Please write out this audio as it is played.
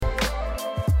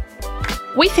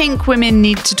We think women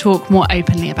need to talk more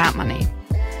openly about money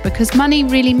because money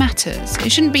really matters. It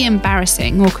shouldn't be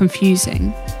embarrassing or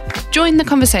confusing. Join the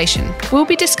conversation. We'll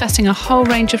be discussing a whole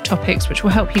range of topics which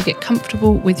will help you get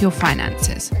comfortable with your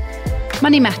finances.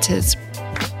 Money Matters,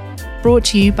 brought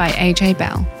to you by AJ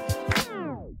Bell.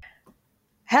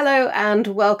 Hello and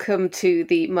welcome to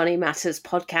the Money Matters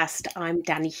podcast. I'm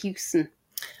Danny Hewson.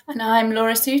 And I'm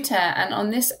Laura Suter, and on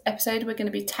this episode we're going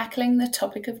to be tackling the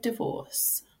topic of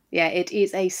divorce. Yeah, it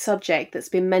is a subject that's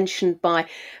been mentioned by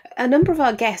a number of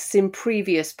our guests in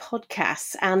previous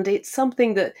podcasts, and it's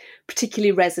something that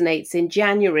particularly resonates in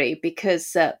January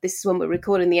because this is when we're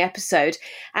recording the episode,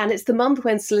 and it's the month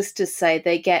when solicitors say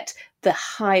they get the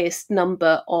highest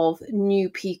number of new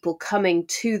people coming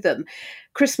to them.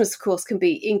 Christmas, of course, can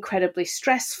be incredibly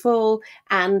stressful,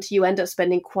 and you end up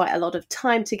spending quite a lot of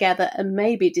time together and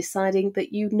maybe deciding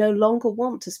that you no longer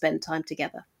want to spend time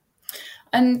together.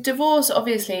 And divorce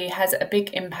obviously has a big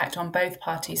impact on both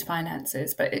parties'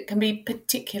 finances, but it can be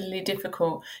particularly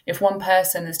difficult if one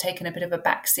person has taken a bit of a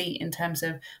back seat in terms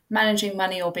of managing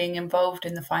money or being involved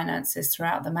in the finances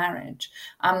throughout the marriage.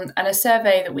 And a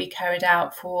survey that we carried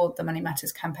out for the Money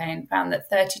Matters campaign found that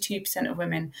 32% of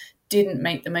women didn't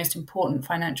make the most important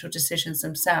financial decisions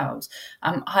themselves,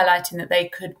 highlighting that they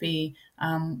could be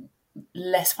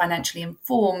less financially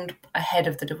informed ahead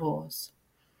of the divorce.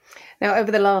 Now,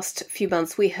 over the last few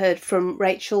months, we heard from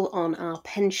Rachel on our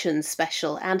pension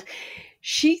special, and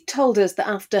she told us that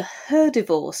after her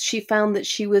divorce, she found that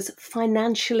she was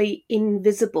financially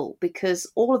invisible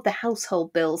because all of the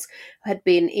household bills had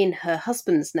been in her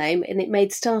husband's name, and it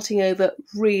made starting over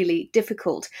really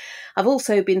difficult. I've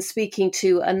also been speaking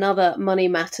to another Money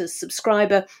Matters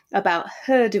subscriber about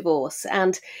her divorce,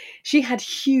 and she had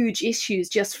huge issues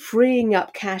just freeing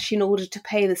up cash in order to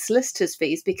pay the solicitor's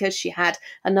fees because she had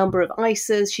a number of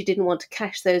ISAs. She didn't want to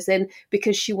cash those in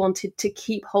because she wanted to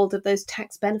keep hold of those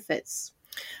tax benefits.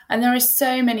 And there are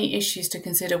so many issues to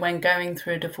consider when going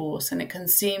through a divorce, and it can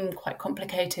seem quite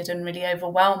complicated and really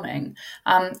overwhelming.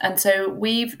 And so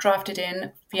we've drafted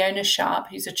in Fiona Sharp,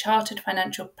 who's a chartered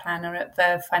financial planner at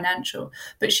Verve Financial,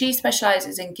 but she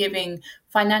specialises in giving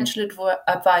financial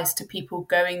advice to people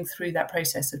going through that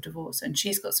process of divorce, and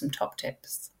she's got some top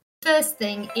tips. First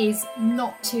thing is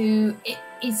not to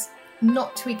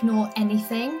ignore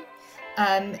anything.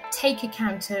 Take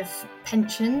account of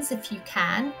pensions if you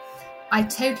can. I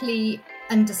totally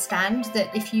understand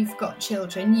that if you've got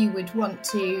children, you would want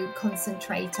to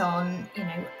concentrate on,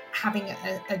 having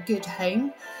a good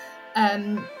home.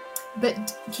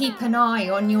 But keep an eye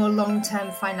on your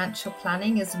long-term financial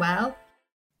planning as well.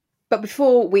 But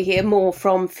before we hear more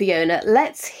from Fiona,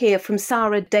 let's hear from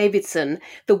Sarah Davidson,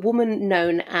 the woman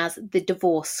known as the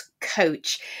divorce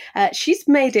coach. She's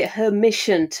made it her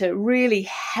mission to really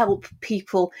help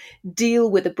people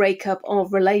deal with a breakup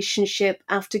of relationship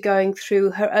after going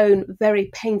through her own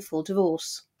very painful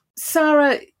divorce.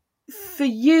 Sarah, for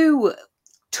you,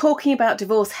 talking about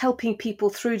divorce, helping people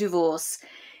through divorce,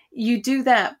 you do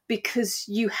that because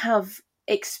you have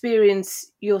experience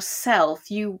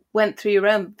yourself. You went through your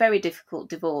own very difficult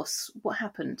divorce. What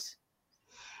happened?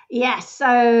 Yes,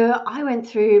 so I went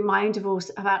through my own divorce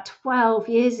about 12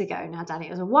 years ago now, Danny.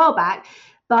 It was a while back,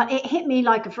 but it hit me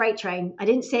like a freight train. I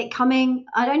didn't see it coming.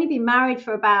 I'd only been married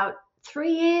for about 3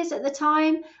 years at the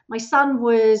time. My son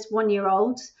was 1 year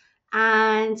old,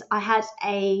 and I had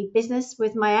a business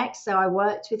with my ex, so I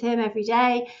worked with him every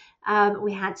day.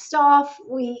 We had staff.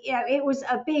 It was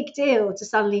a big deal to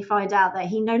suddenly find out that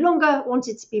he no longer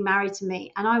wanted to be married to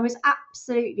me. And I was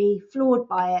absolutely floored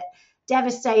by it,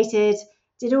 devastated,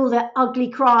 did all the ugly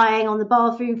crying on the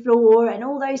bathroom floor and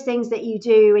all those things that you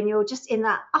do when you're just in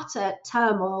that utter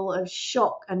turmoil of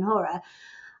shock and horror.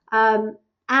 And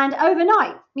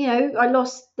overnight, I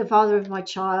lost the father of my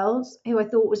child, who I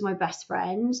thought was my best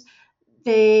friend,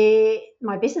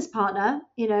 my business partner,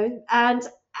 and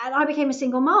I became a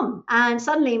single mum, and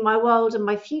suddenly my world and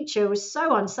my future was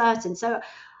so uncertain. So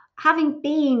having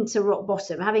been to rock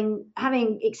bottom,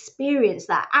 having experienced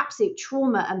that absolute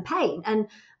trauma and pain, and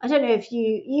I don't know if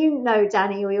you know,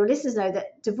 Danny, or your listeners know,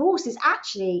 that divorce is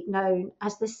actually known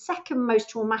as the second most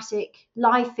traumatic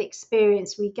life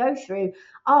experience we go through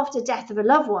after death of a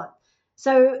loved one.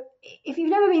 So if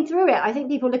you've never been through it, I think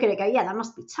people look at it and go, yeah, that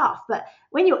must be tough. But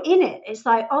when you're in it, it's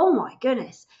like, oh my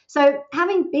goodness. So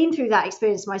having been through that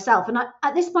experience myself, and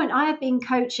at this point, I have been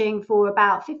coaching for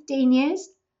about 15 years.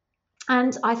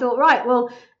 And I thought, right, well,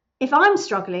 if I'm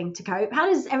struggling to cope, how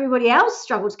does everybody else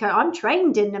struggle to cope? I'm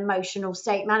trained in emotional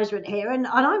state management here, and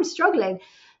I'm struggling.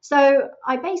 So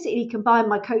I basically combined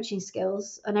my coaching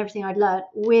skills and everything I'd learned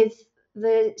with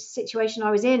the situation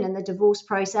I was in and the divorce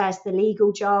process, the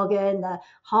legal jargon, the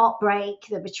heartbreak,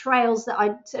 the betrayals that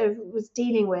I sort of was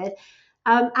dealing with,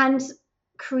 and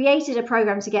created a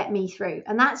program to get me through.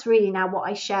 And that's really now what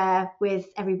I share with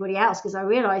everybody else, because I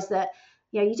realized that,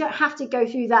 you don't have to go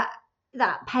through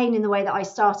that pain in the way that I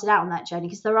started out on that journey,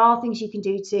 because there are things you can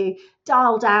do to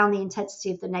dial down the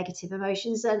intensity of the negative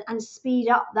emotions and speed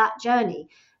up that journey,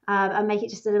 and make it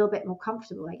just a little bit more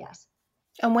comfortable, I guess.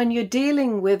 And when you're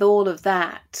dealing with all of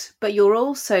that, but you're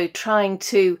also trying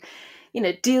to,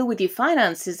 deal with your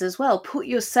finances as well, put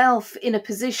yourself in a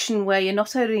position where you're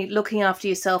not only looking after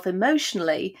yourself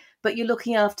emotionally, but you're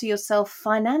looking after yourself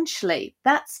financially.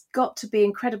 That's got to be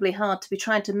incredibly hard to be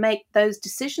trying to make those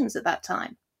decisions at that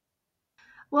time.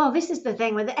 Well, this is the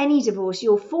thing with any divorce,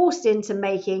 you're forced into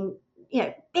making,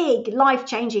 big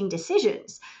life-changing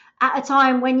decisions at a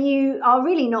time when you are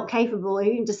really not capable of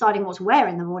even deciding what to wear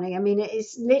in the morning. I mean, it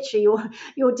is literally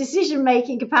your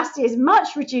decision-making capacity is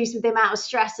much reduced with the amount of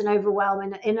stress and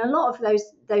overwhelm in a lot of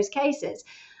those cases.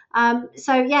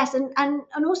 So yes, and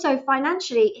also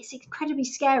financially, it's incredibly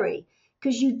scary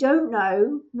because you don't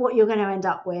know what you're going to end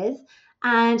up with.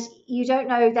 And you don't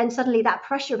know then suddenly that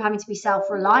pressure of having to be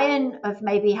self-reliant, of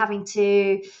maybe having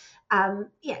to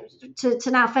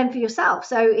now fend for yourself.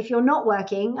 So if you're not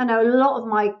working, I know a lot of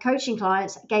my coaching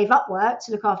clients gave up work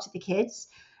to look after the kids.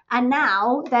 And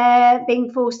now they're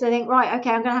being forced to think, right, okay,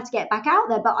 I'm going to have to get back out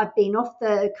there, but I've been off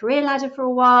the career ladder for a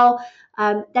while.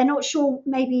 They're not sure,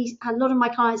 maybe a lot of my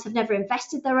clients have never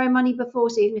invested their own money before.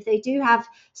 So even if they do have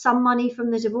some money from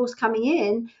the divorce coming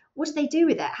in, what do they do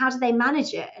with it? How do they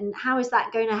manage it? And how is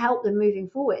that going to help them moving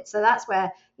forward? So that's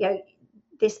where,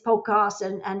 this podcast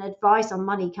and advice on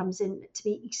money comes in to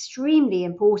be extremely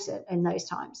important in those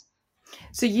times.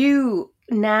 So you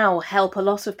now help a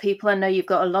lot of people. I know you've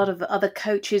got a lot of other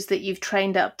coaches that you've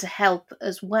trained up to help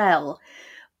as well.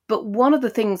 But one of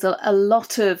the things a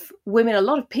lot of women, a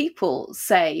lot of people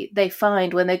say they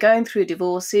find when they're going through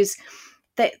divorce is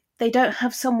that they don't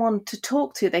have someone to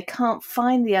talk to. They can't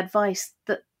find the advice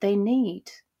that they need.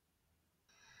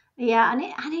 Yeah, and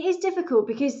it is difficult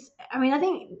because, I mean, I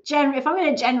think if I'm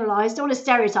going to generalize, don't want to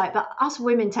stereotype, but us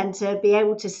women tend to be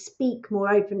able to speak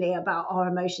more openly about our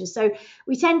emotions. So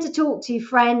we tend to talk to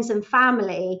friends and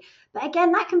family. But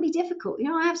again, that can be difficult.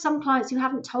 I have some clients who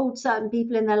haven't told certain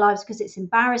people in their lives because it's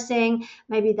embarrassing.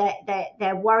 Maybe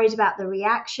they're worried about the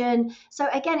reaction. So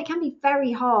again, it can be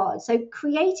very hard. So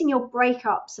creating your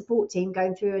breakup support team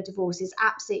going through a divorce is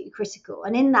absolutely critical.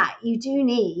 And in that, you do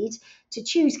need to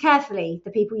choose carefully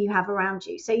the people you have around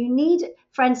you. So you need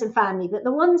friends and family, but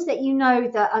the ones that you know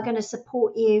that are going to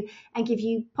support you and give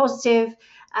you positive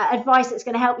advice that's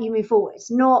going to help you move forward. It's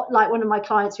not like one of my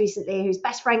clients recently whose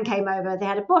best friend came over. They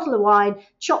had a bottle of wine,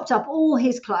 chopped up all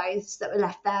his clothes that were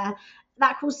left there.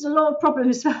 That caused a lot of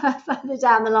problems further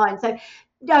down the line. So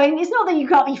it's not that you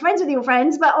can't be friends with your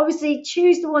friends, but obviously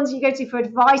choose the ones you go to for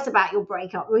advice about your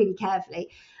breakup really carefully.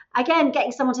 Again,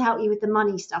 getting someone to help you with the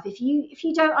money stuff. If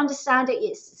you don't understand it,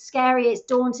 it's scary, it's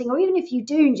daunting, or even if you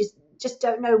do just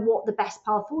don't know what the best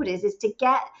path forward is to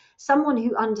get someone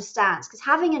who understands. Because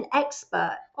having an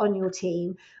expert on your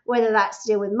team, whether that's to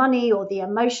deal with money or the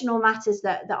emotional matters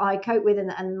that I cope with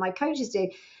and my coaches do,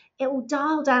 it will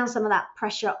dial down some of that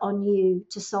pressure on you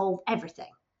to solve everything.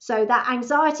 So that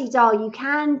anxiety dial, you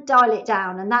can dial it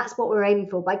down, and that's what we're aiming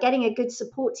for by getting a good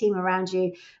support team around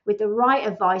you with the right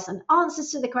advice and answers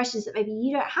to the questions that maybe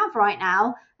you don't have right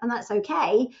now, and that's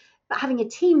okay. But having a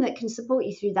team that can support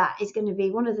you through that is going to be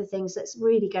one of the things that's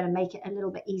really going to make it a little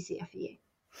bit easier for you.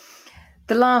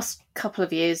 The last couple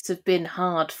of years have been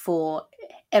hard for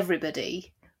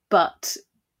everybody, but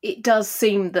it does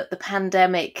seem that the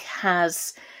pandemic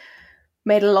has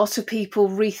made a lot of people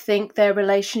rethink their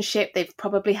relationship. They've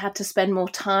probably had to spend more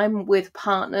time with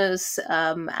partners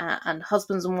and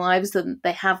husbands and wives than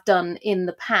they have done in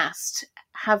the past.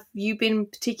 Have you been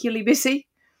particularly busy?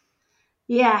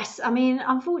 Yes, I mean,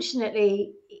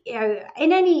 unfortunately,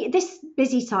 in this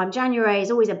busy time, January is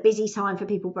always a busy time for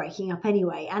people breaking up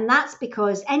anyway. And that's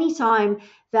because any time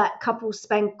that couples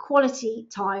spend quality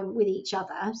time with each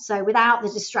other, so without the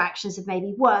distractions of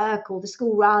maybe work or the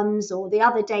school runs or the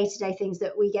other day-to-day things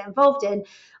that we get involved in,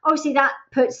 obviously that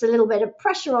puts a little bit of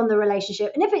pressure on the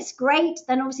relationship. And if it's great,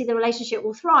 then obviously the relationship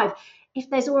will thrive. If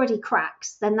there's already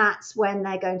cracks, then that's when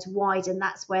they're going to widen.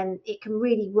 That's when it can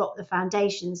really rock the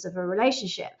foundations of a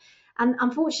relationship. And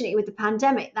unfortunately, with the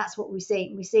pandemic, that's what we've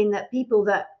seen. We've seen that people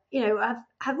that,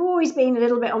 have always been a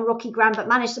little bit on rocky ground, but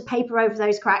managed to paper over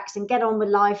those cracks and get on with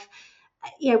life.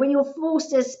 When you're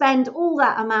forced to spend all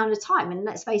that amount of time, and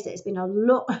let's face it, it's been a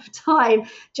lot of time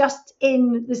just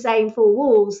in the same four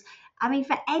walls, I mean,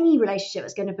 for any relationship,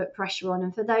 it's going to put pressure on.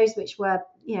 And for those which were,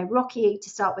 rocky to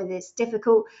start with, it's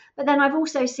difficult. But then I've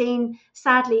also seen,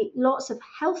 sadly, lots of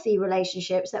healthy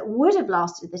relationships that would have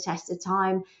lasted the test of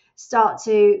time start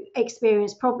to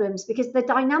experience problems because the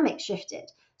dynamic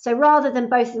shifted. So rather than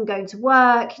both of them going to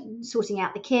work, sorting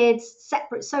out the kids,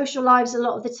 separate social lives a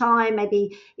lot of the time,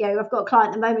 maybe, I've got a client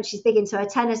at the moment, she's big into her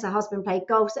tennis, her husband played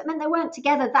golf. So it meant they weren't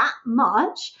together that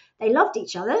much. They loved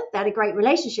each other. They had a great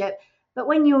relationship. But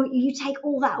when you take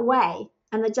all that away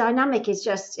and the dynamic is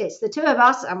just, it's the two of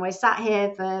us and we're sat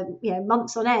here for,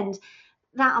 months on end,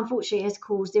 that unfortunately has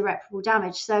caused irreparable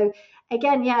damage. So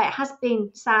again, it has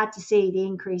been sad to see the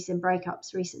increase in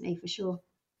breakups recently, for sure.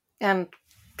 And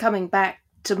coming back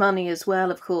to money as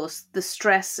well, of course, the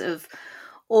stress of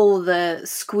all the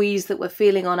squeeze that we're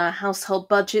feeling on our household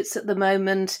budgets at the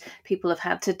moment. People have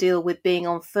had to deal with being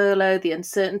on furlough, the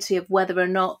uncertainty of whether or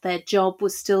not their job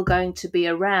was still going to be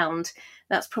around.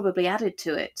 That's probably added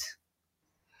to it.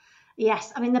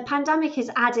 Yes, I mean, the pandemic has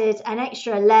added an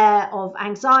extra layer of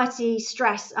anxiety,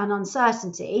 stress, and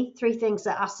uncertainty, 3 things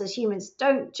that us as humans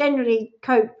don't generally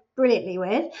cope brilliantly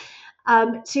with.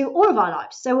 To all of our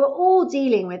lives. So we're all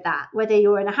dealing with that, whether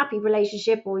you're in a happy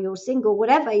relationship or you're single,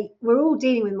 whatever, we're all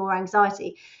dealing with more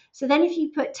anxiety. So then if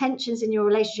you put tensions in your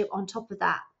relationship on top of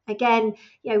that, again,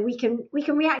 we can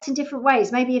react in different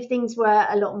ways. Maybe if things were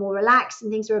a lot more relaxed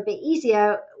and things were a bit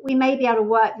easier, we may be able to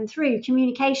work them through.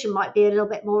 Communication might be a little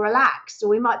bit more relaxed, or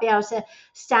we might be able to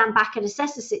stand back and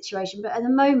assess the situation. But at the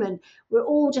moment, we're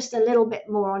all just a little bit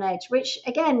more on edge, which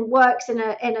again works in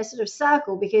a sort of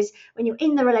circle, because when you're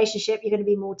in the relationship, you're going to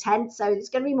be more tense. So it's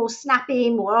going to be more snappy,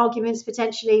 more arguments,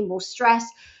 potentially more stress.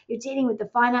 You're dealing with the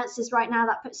finances right now.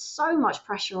 That puts so much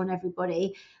pressure on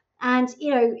everybody. And,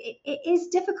 it is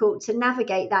difficult to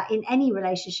navigate that in any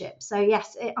relationship. So,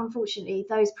 yes, unfortunately,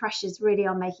 those pressures really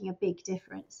are making a big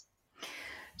difference.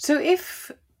 So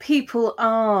if people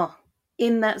are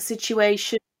in that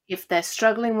situation, if they're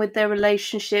struggling with their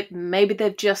relationship, maybe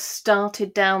they've just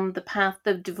started down the path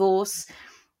of divorce,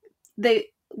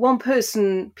 one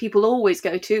person people always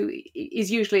go to is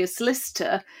usually a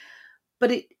solicitor.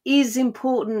 But it is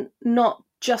important not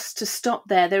just to stop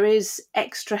there. There is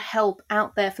extra help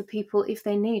out there for people if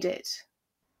they need it.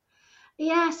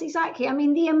 Yes, exactly. I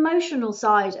mean, the emotional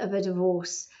side of a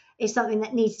divorce is something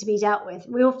that needs to be dealt with.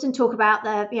 We often talk about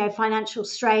the financial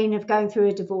strain of going through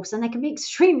a divorce, and they can be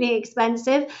extremely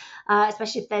expensive,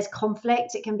 especially if there's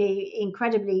conflict. It can be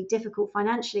incredibly difficult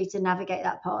financially to navigate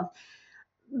that path.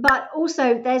 But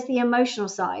also there's the emotional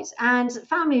side, and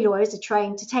family lawyers are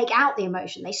trained to take out the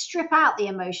emotion. They strip out the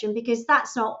emotion because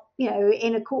that's not,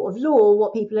 in a court of law,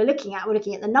 what people are looking at. We're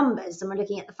looking at the numbers and we're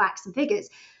looking at the facts and figures.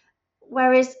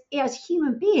 Whereas as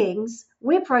human beings,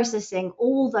 we're processing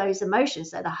all those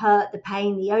emotions. So the hurt, the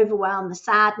pain, the overwhelm, the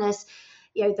sadness,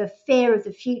 the fear of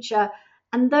the future.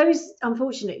 And those,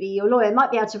 unfortunately, your lawyer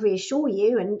might be able to reassure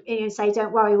you and say,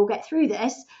 don't worry, we'll get through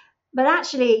this. But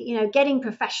actually, getting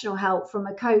professional help from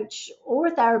a coach or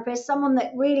a therapist, someone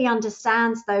that really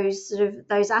understands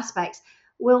those aspects,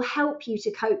 will help you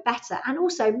to cope better and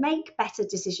also make better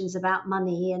decisions about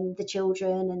money and the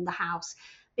children and the house,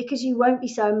 because you won't be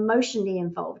so emotionally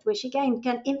involved, which again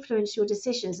can influence your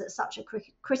decisions at such a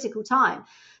critical time.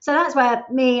 So that's where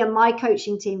me and my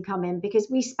coaching team come in, because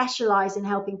we specialize in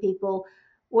helping people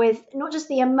with not just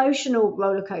the emotional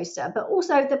roller coaster, but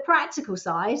also the practical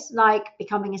side, like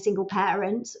becoming a single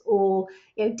parent or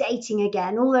dating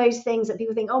again, all those things that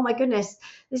people think, oh my goodness,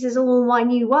 this is all my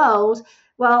new world.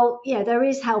 Well, there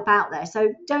is help out there.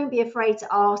 So don't be afraid to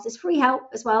ask. There's free help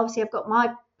as well. Obviously, I've got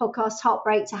my podcast,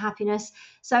 Heartbreak to Happiness.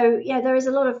 So there is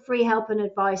a lot of free help and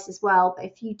advice as well. But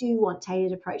if you do want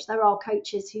tailored approach, there are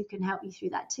coaches who can help you through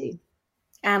that too.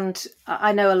 And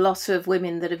I know a lot of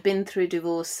women that have been through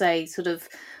divorce say sort of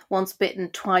once bitten,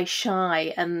 twice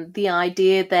shy. And the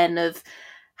idea then of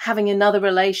having another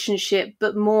relationship,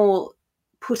 but more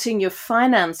putting your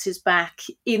finances back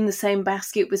in the same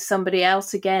basket with somebody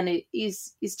else again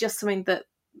is just something that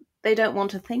they don't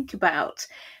want to think about.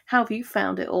 How have you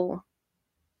found it all?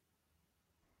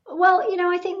 Well,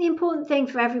 I think the important thing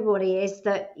for everybody is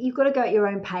that you've got to go at your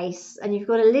own pace, and you've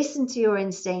got to listen to your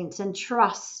instincts and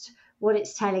trust what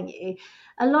it's telling you.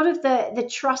 A lot of the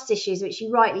trust issues, which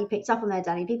you rightly picked up on there,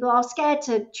 Danny, people are scared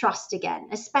to trust again,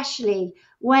 especially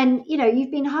when,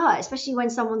 you've been hurt, especially when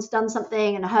someone's done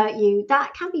something and hurt you.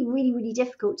 That can be really, really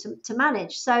difficult to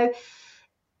manage. So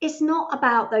it's not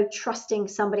about, though, trusting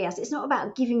somebody else. It's not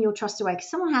about giving your trust away, because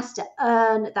someone has to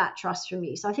earn that trust from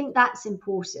you. So I think that's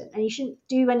important. And you shouldn't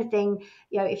do anything,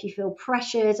 if you feel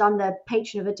pressured. I'm the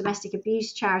patron of a domestic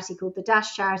abuse charity called the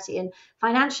Dash Charity, and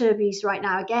financial abuse right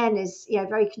now, again, is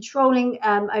very controlling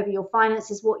over your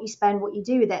finances, what you spend, what you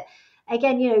do with it.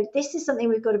 Again, this is something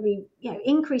we've got to be,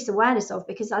 increase awareness of,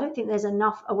 because I don't think there's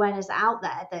enough awareness out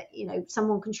there that,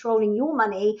 someone controlling your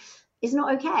money is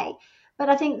not okay. But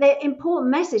I think the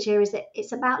important message here is that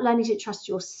it's about learning to trust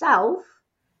yourself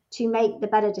to make the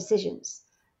better decisions.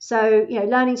 So,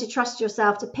 learning to trust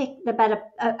yourself to pick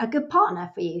a good partner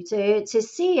for you, to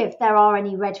see if there are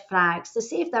any red flags, to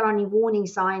see if there are any warning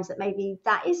signs that maybe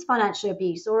that is financial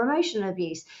abuse or emotional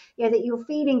abuse, that you're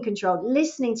feeling controlled,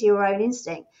 listening to your own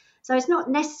instinct. So it's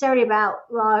not necessarily about,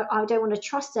 well, I don't want to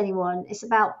trust anyone. It's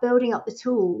about building up the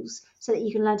tools so that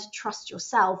you can learn to trust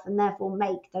yourself and therefore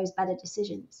make those better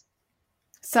decisions.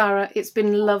 Sarah, it's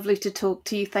been lovely to talk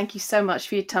to you. Thank you so much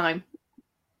for your time.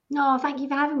 No, thank you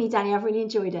for having me, Danny. I've really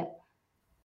enjoyed it.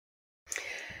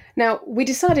 Now, we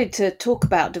decided to talk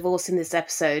about divorce in this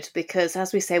episode because,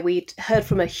 as we say, we'd heard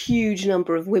from a huge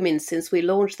number of women since we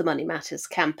launched the Money Matters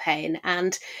campaign,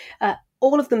 and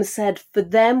all of them said for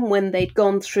them, when they'd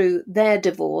gone through their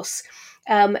divorce,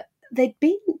 they'd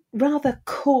been rather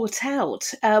caught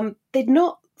out. They'd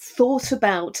not thought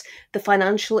about the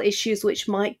financial issues which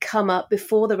might come up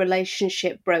before the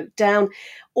relationship broke down,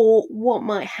 or what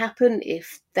might happen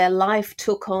if their life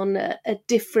took on a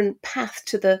different path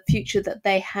to the future that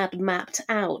they had mapped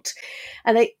out.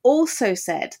 And they also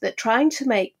said that trying to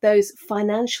make those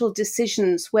financial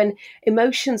decisions when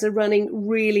emotions are running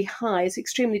really high is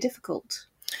extremely difficult.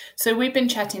 So we've been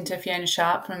chatting to Fiona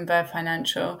Sharp from Verve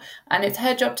Financial, and it's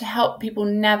her job to help people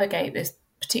navigate this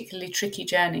particularly tricky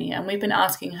journey, and we've been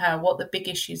asking her what the big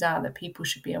issues are that people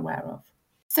should be aware of.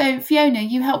 So Fiona,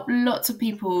 you help lots of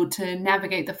people to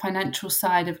navigate the financial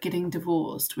side of getting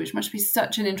divorced, which must be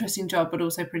such an interesting job but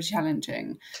also pretty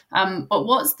challenging. But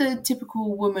what's the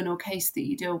typical woman or case that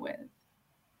you deal with?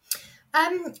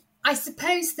 I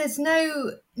suppose there's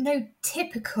no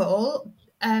typical,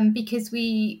 because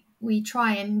we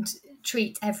try and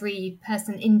treat every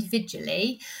person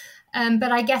individually.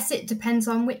 But I guess it depends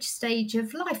on which stage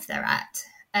of life they're at.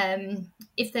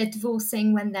 If they're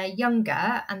divorcing when they're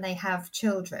younger and they have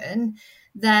children,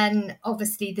 then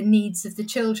obviously the needs of the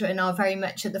children are very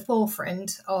much at the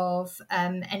forefront of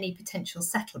any potential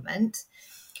settlement.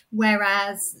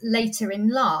 Whereas later in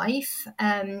life,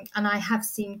 and I have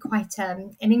seen quite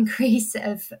an increase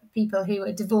of people who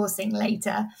are divorcing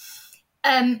later,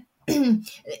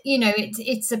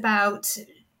 it's about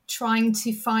trying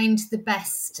to find the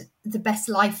best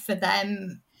life for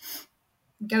them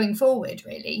going forward,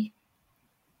 really.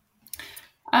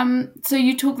 So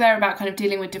you talk there about kind of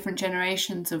dealing with different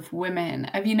generations of women.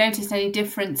 Have you noticed any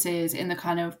differences in the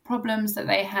kind of problems that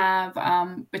they have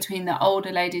between the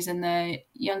older ladies and the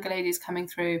younger ladies coming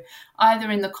through,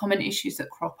 either in the common issues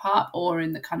that crop up or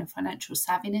in the kind of financial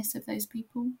savviness of those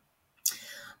people?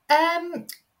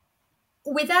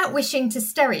 Without wishing to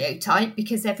stereotype,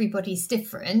 because everybody's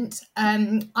different,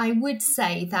 I would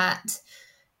say that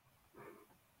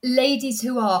ladies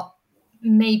who are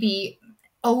maybe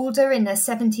older in their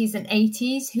 70s and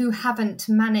 80s who haven't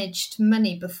managed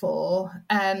money before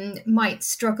might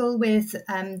struggle with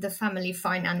the family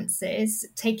finances,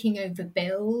 taking over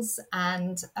bills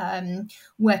and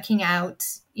working out,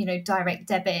 direct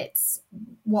debits,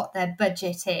 what their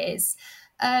budget is.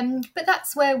 But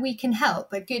that's where we can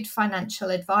help. A good financial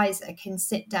advisor can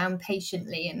sit down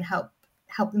patiently and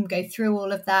help them go through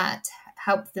all of that,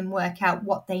 help them work out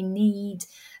what they need,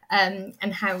 and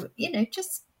how,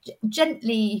 just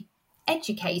gently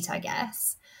educate, I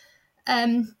guess.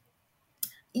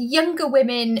 Younger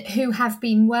women who have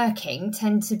been working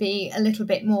tend to be a little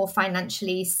bit more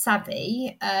financially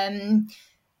savvy, and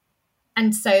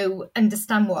so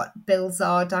understand what bills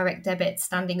are, direct debits,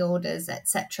 standing orders,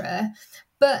 etc.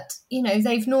 But,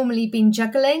 they've normally been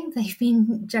juggling. They've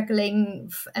been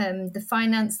juggling the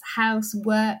finance, house,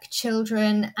 work,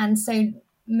 children, and so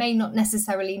may not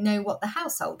necessarily know what the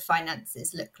household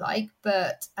finances look like.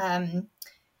 But I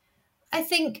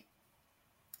think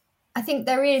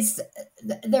there is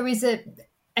a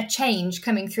change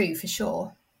coming through for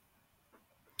sure.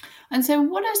 And so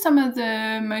what are some of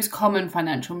the most common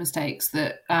financial mistakes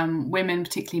that women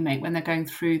particularly make when they're going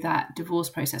through that divorce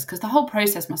process? Because the whole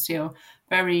process must feel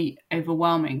very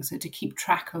overwhelming. So to keep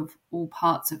track of all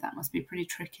parts of that must be pretty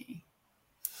tricky.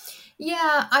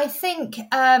 Yeah, I think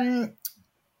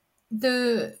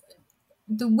the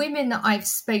women that I've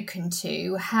spoken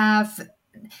to have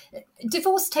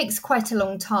divorce takes quite a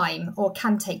long time, or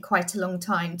can take quite a long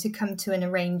time, to come to an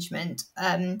arrangement.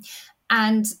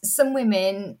 And some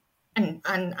women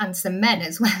and some men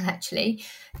as well, actually,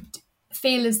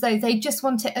 feel as though they just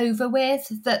want it over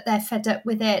with, that they're fed up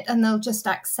with it, and they'll just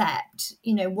accept,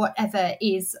 whatever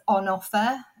is on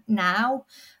offer now,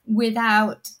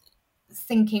 without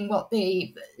thinking what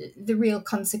the real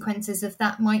consequences of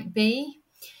that might be.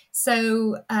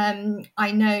 So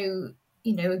I know,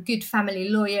 a good family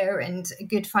lawyer and a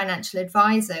good financial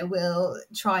advisor will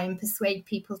try and persuade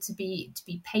people to be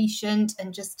patient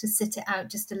and just to sit it out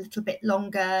just a little bit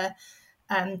longer,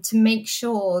 to make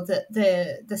sure that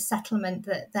the settlement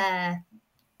that they're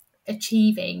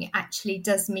achieving actually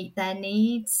does meet their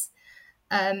needs.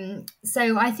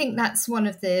 So I think that's one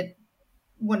of the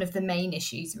main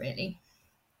issues, really.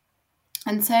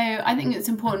 And so I think it's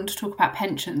important to talk about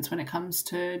pensions when it comes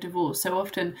to divorce. So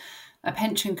often a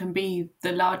pension can be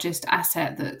the largest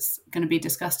asset that's going to be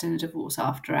discussed in a divorce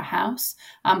after a house.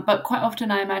 But quite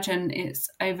often I imagine it's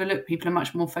overlooked. People are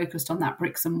much more focused on that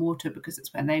bricks and mortar because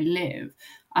it's where they live.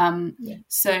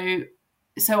 So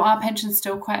are pensions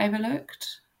still quite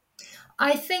overlooked?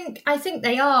 I think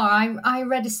they are. I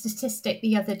read a statistic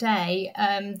the other day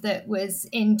that was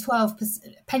in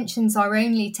 12%. Pensions are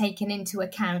only taken into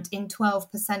account in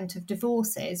 12% of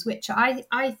divorces, which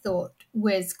I thought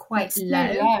was quite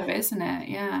low. Low, isn't it?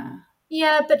 Yeah.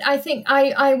 Yeah, but I think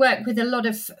I work with a lot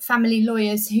of family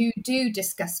lawyers who do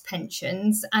discuss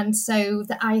pensions, and so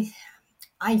that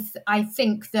I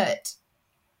think that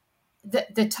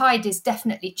the tide is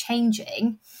definitely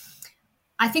changing.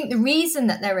 I think the reason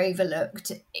that they're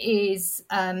overlooked is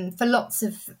for lots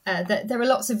of that there are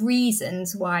lots of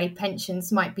reasons why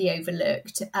pensions might be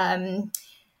overlooked.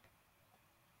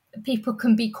 People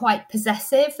can be quite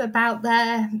possessive about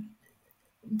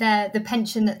the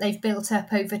pension that they've built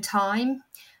up over time.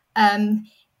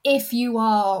 If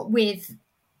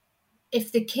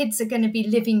the kids are going to be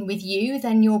living with you,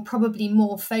 then you're probably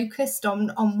more focused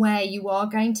on where you are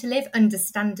going to live,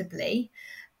 understandably.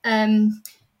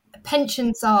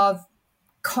 Pensions are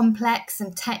complex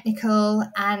and technical,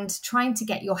 and trying to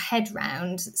get your head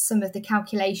round some of the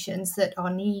calculations that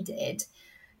are needed.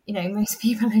 Most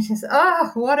people are just,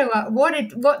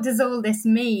 what does all this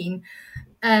mean?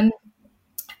 And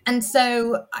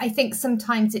so I think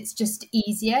sometimes it's just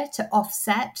easier to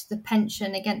offset the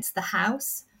pension against the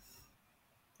house.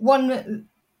 One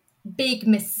big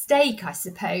mistake, I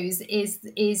suppose,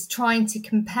 is trying to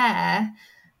compare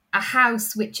a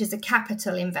house, which is a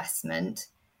capital investment,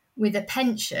 with a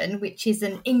pension, which is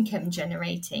an income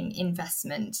generating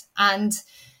investment. And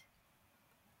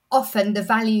often the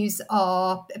values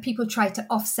people try to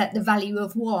offset the value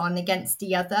of one against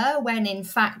the other, when in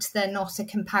fact they're not a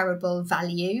comparable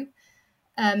value.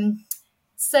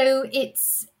 So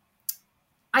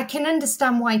I can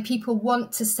understand why people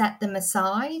want to set them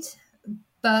aside,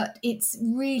 but it's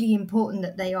really important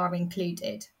that they are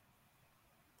included.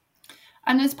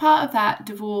 And as part of that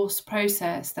divorce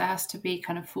process, there has to be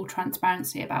kind of full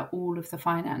transparency about all of the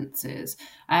finances.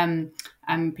 And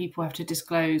people have to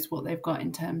disclose what they've got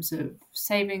in terms of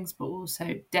savings, but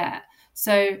also debt.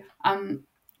 So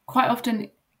quite often,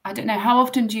 I don't know, how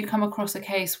often do you come across a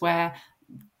case where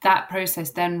that process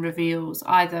then reveals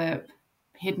either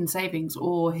hidden savings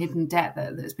or hidden debt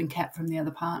that's been kept from the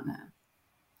other partner?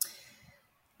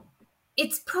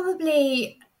 It's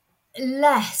probably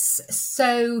less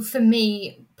so for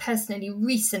me personally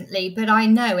recently, but I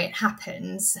know it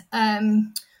happens.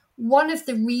 One of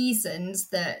the reasons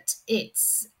that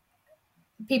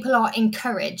people are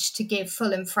encouraged to give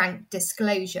full and frank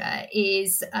disclosure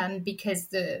is because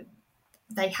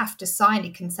they have to sign a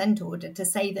consent order to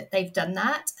say that they've done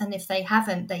that, and if they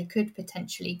haven't, they could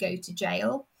potentially go to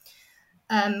jail,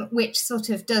 which sort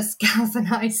of does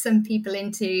galvanise some people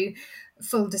into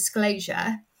full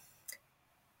disclosure.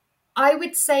 I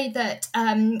would say that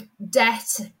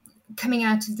debt coming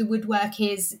out of the woodwork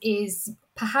is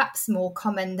perhaps more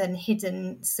common than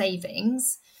hidden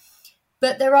savings,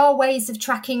 but there are ways of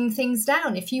tracking things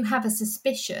down. If you have a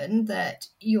suspicion that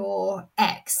your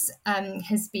ex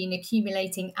has been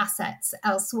accumulating assets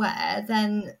elsewhere,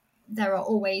 then there are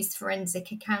always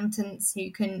forensic accountants who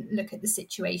can look at the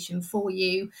situation for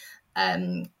you.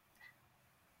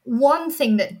 One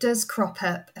thing that does crop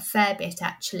up a fair bit,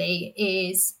 actually,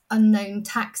 is unknown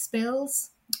tax bills.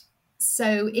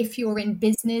 So if you're in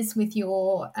business with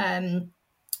your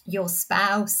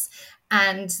spouse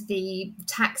and the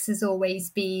tax has always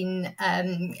been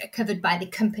covered by the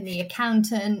company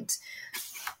accountant,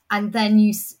 and then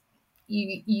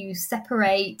you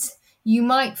separate, you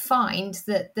might find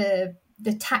that the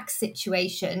tax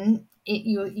situation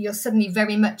you're suddenly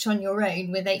very much on your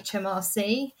own with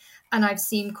HMRC. And I've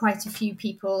seen quite a few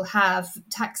people have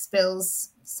tax bills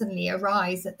suddenly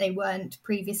arise that they weren't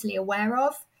previously aware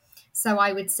of. So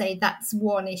I would say that's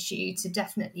one issue to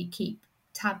definitely keep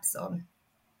tabs on.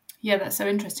 Yeah, that's so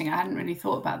interesting. I hadn't really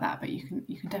thought about that, but you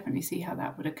can definitely see how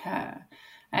that would occur.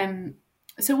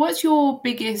 So what's your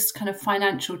biggest kind of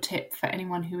financial tip for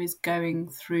anyone who is going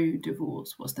through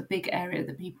divorce? What's the big area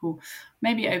that people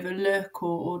maybe overlook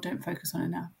or don't focus on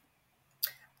enough?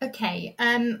 Okay,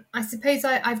 I suppose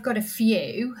I've got a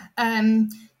few.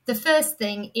 The first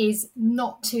thing is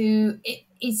not to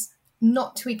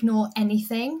ignore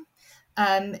anything.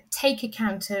 Take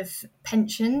account of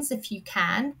pensions if you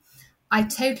can. I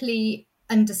totally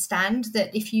understand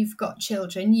that if you've got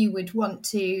children, you would want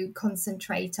to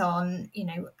concentrate on,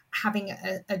 having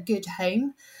a good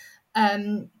home.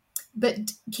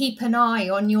 But keep an eye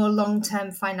on your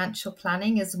long-term financial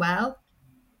planning as well.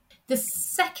 The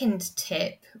second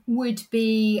tip would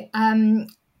be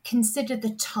consider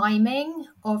the timing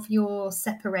of your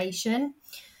separation.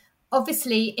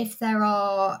 Obviously, if there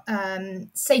are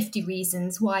safety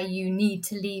reasons why you need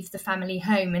to leave the family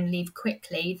home and leave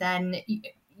quickly, then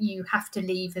you have to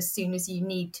leave as soon as you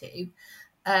need to.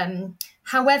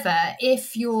 However,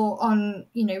 if you're on,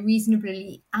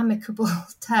 reasonably amicable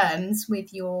terms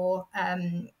with your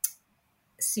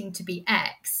soon-to-be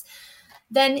ex,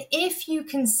 then if you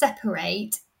can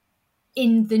separate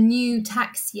in the new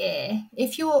tax year,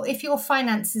 if your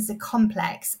finances are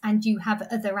complex and you have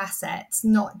other assets,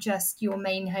 not just your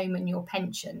main home and your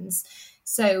pensions,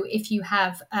 so if you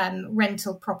have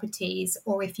rental properties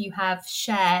or if you have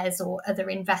shares or other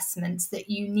investments that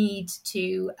you need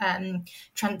to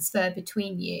transfer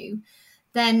between you,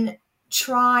 then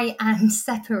try and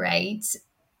separate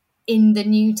in the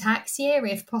new tax year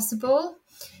if possible,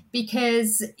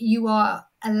 because you are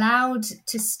allowed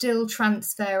to still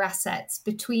transfer assets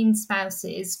between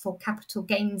spouses for capital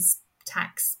gains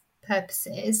tax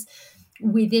purposes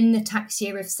within the tax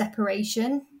year of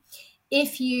separation.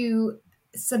 If you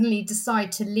suddenly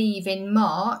decide to leave in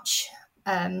March,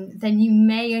 then you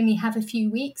may only have a few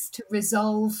weeks to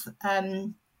resolve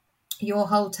your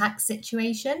whole tax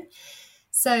situation.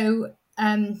 So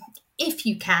if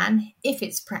you can, if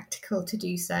it's practical to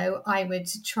do so, I would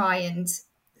try and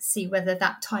see whether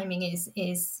that timing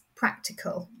is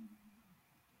practical.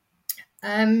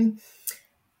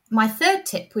 My third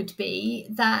tip would be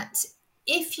that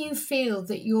if you feel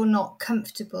that you're not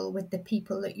comfortable with the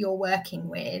people that you're working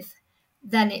with,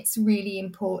 then it's really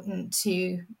important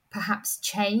to perhaps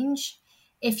change.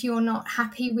 If you're not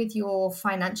happy with your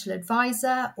financial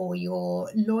advisor or your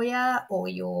lawyer or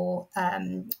your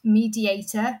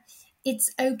mediator,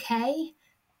 it's okay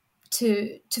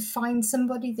to find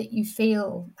somebody that you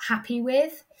feel happy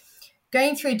with.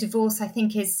 Going through a divorce, I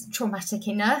think, is traumatic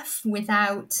enough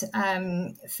without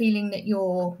feeling that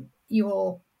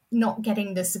you're not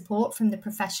getting the support from the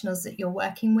professionals that you're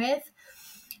working with.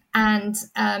 And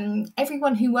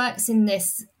everyone who works in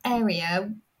this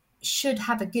area should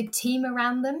have a good team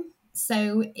around them.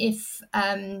 So if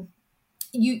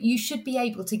you should be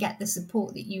able to get the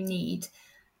support that you need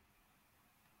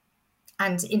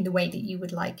and in the way that you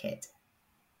would like it.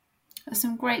 There's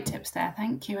some great tips there,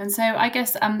 thank you. And so I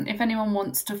guess if anyone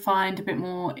wants to find a bit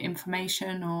more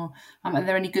information, or are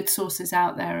there any good sources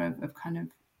out there of kind of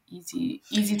easy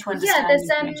to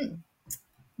understand? Yeah,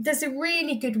 there's a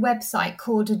really good website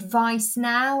called Advice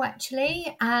Now,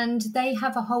 actually, and they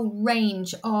have a whole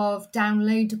range of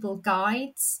downloadable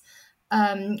guides,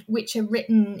 which are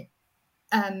written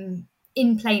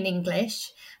in plain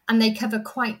English, and they cover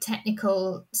quite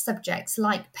technical subjects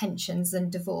like pensions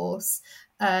and divorce,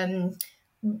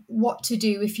 what to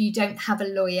do if you don't have a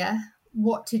lawyer,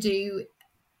 what to do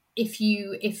if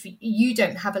you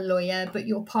don't have a lawyer but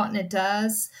your partner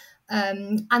does,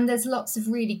 and there's lots of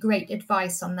really great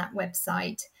advice on that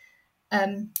website.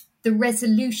 The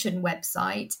Resolution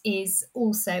website is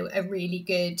also a really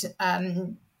good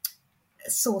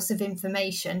source of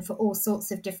information for all sorts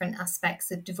of different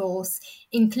aspects of divorce,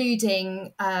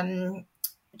 including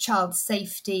child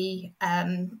safety,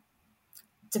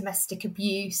 domestic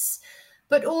abuse,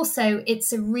 but also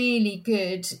it's a really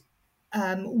good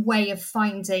way of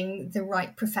finding the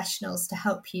right professionals to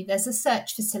help you. There's a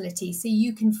search facility, so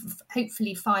you can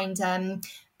hopefully find a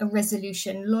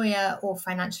resolution lawyer or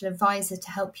financial advisor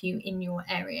to help you in your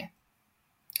area.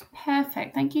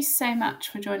 Perfect. Thank you so much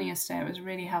for joining us today. It was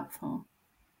really helpful.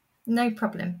 No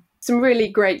problem. Some really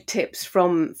great tips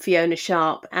from Fiona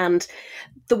Sharp. And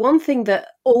the one thing that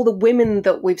all the women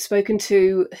that we've spoken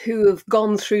to who have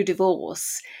gone through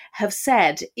divorce have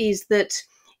said is that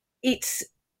it's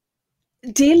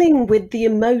dealing with the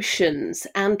emotions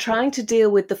and trying to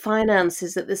deal with the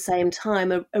finances at the same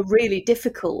time are really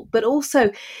difficult, but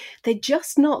also they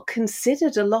just not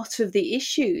considered a lot of the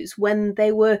issues when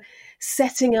they were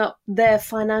setting up their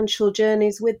financial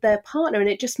journeys with their partner, and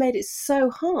it just made it so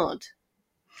hard.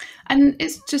 And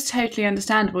it's just totally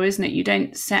understandable, isn't it? You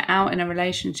don't set out in a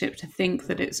relationship to think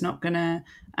that it's not going to,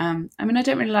 I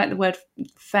don't really like the word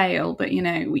fail, but,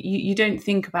 you don't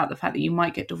think about the fact that you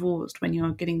might get divorced when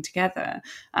you're getting together.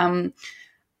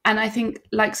 And I think,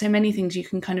 like so many things, you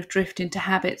can kind of drift into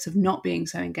habits of not being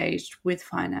so engaged with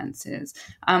finances.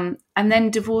 And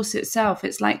then divorce itself,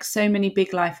 it's like so many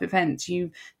big life events. You've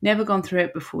never gone through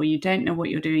it before. You don't know what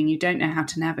you're doing. You don't know how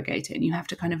to navigate it. And you have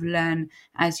to kind of learn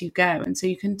as you go. And so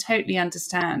you can totally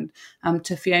understand,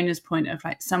 to Fiona's point, of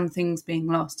like some things being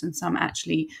lost and some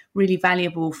actually really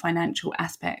valuable financial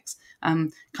aspects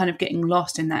kind of getting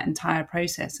lost in that entire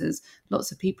process, as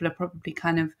lots of people are probably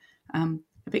kind of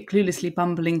a bit cluelessly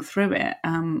bumbling through it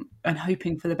and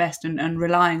hoping for the best and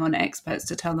relying on experts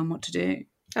to tell them what to do.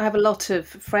 I have a lot of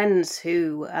friends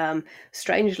who,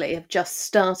 strangely, have just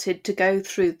started to go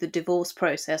through the divorce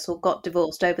process or got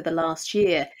divorced over the last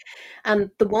year. And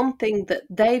the one thing that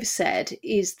they've said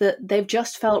is that they've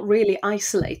just felt really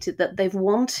isolated, that they've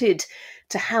wanted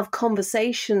to have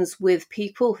conversations with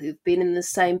people who've been in the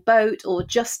same boat or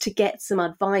just to get some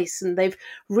advice. And they've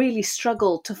really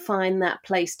struggled to find that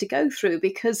place to go through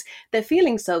because they're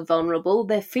feeling so vulnerable.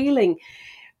 They're feeling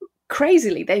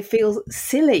crazily, they feel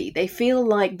silly. They feel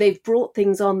like they've brought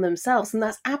things on themselves. And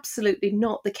that's absolutely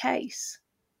not the case.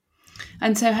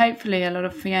 And so hopefully a lot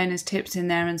of Fiona's tips in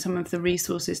there and some of the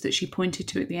resources that she pointed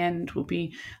to at the end will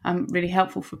be really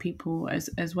helpful for people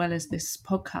as well as this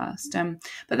podcast.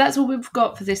 But that's all we've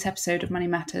got for this episode of Money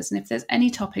Matters. And if there's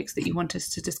any topics that you want us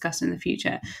to discuss in the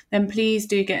future, then please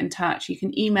do get in touch. You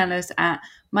can email us at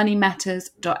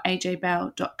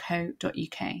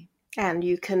moneymatters.ajbell.co.uk. And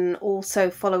you can also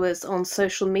follow us on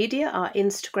social media. Our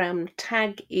Instagram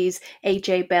tag is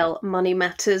AJ Bell Money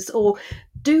Matters, or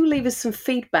do leave us some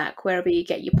feedback wherever you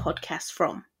get your podcasts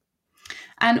from.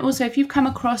 And also, if you've come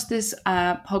across this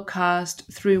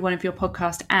podcast through one of your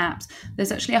podcast apps,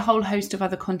 there's actually a whole host of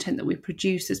other content that we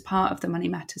produce as part of the Money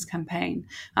Matters campaign.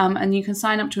 And you can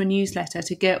sign up to a newsletter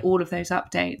to get all of those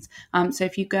updates. So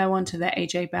if you go onto the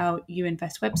AJ Bell You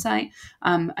Invest website,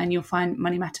 and you'll find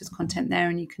Money Matters content there,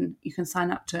 and you can sign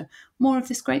up to more of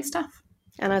this great stuff.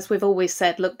 And as we've always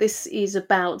said, look, this is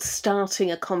about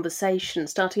starting a conversation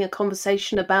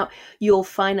about your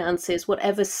finances,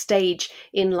 whatever stage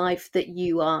in life that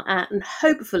you are at. And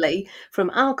hopefully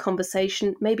from our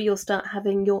conversation, maybe you'll start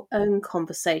having your own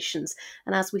conversations.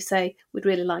 And as we say, we'd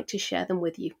really like to share them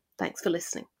with you. Thanks for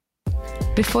listening.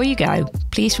 Before you go,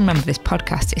 please remember this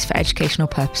podcast is for educational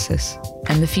purposes,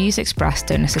 and the views expressed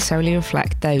don't necessarily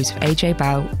reflect those of AJ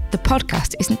Bell. The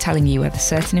podcast isn't telling you whether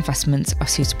certain investments are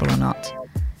suitable or not.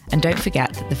 And don't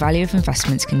forget that the value of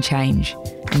investments can change,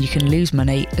 and you can lose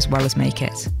money as well as make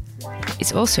it.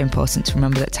 It's also important to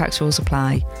remember that tax rules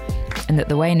apply, and that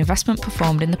the way an investment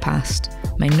performed in the past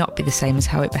may not be the same as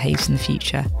how it behaves in the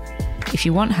future. If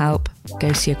you want help,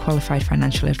 go see a qualified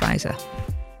financial advisor.